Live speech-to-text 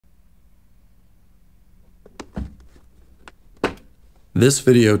This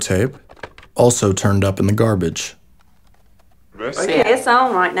videotape also turned up in the garbage. Okay, it's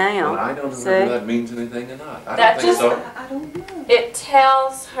on right now. Well, I don't know whether that means anything or not. I That don't think so. I don't know. It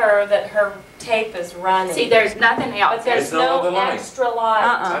tells her that her tape is running. See, there's nothing else. But there's It's no other no light. extra light.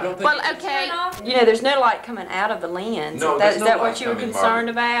 I don't think Well, it's- okay. You know, there's no light coming out of the lens. No, Is there's no that light what you were coming, concerned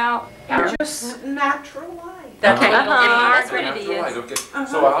about? Just natural light. Okay. That's what it After is. light, okay.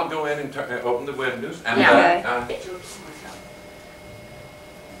 So I'll go in and open the windows and Yeah.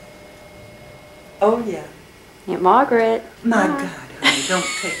 Oh, yeah. Aunt Margaret. My God, honey, don't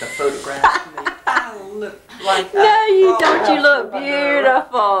take a photograph of me. I look like No, you a don't. You look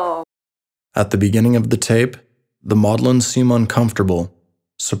beautiful. At the beginning of the tape, the Modlins seem uncomfortable,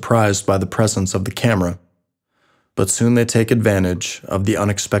 surprised by the presence of the camera, but soon they take advantage of the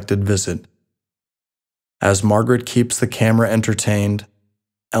unexpected visit. As Margaret keeps the camera entertained,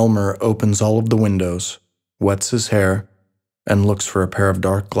 Elmer opens all of the windows, wets his hair, and looks for a pair of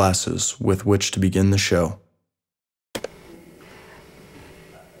dark glasses with which to begin the show.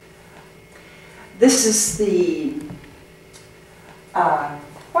 This is the,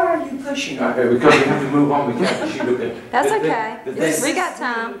 what are you pushing? because we have to move on, we can't shoot it. That's okay. This We is got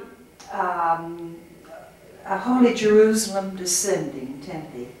time. A Holy Jerusalem Descending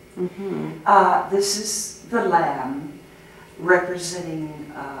Tempe. This is the Lamb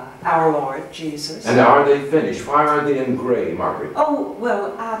representing our Lord Jesus. And are they finished? Why are they in gray, Margaret? Oh,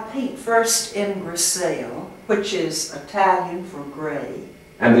 well, I paint first in grisaille, which is Italian for gray,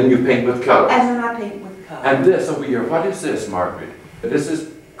 And then you paint with color. and then I paint with color. And this over here, what is this, Margaret? This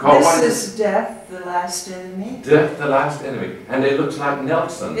is called what? This is Death, the Last Enemy. Death, the Last Enemy. And it looks like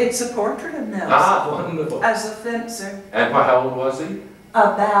Nelson. It's a portrait of Nelson Ah, wonderful. as a fencer, And how old was he?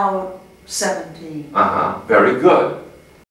 about 17. Very good.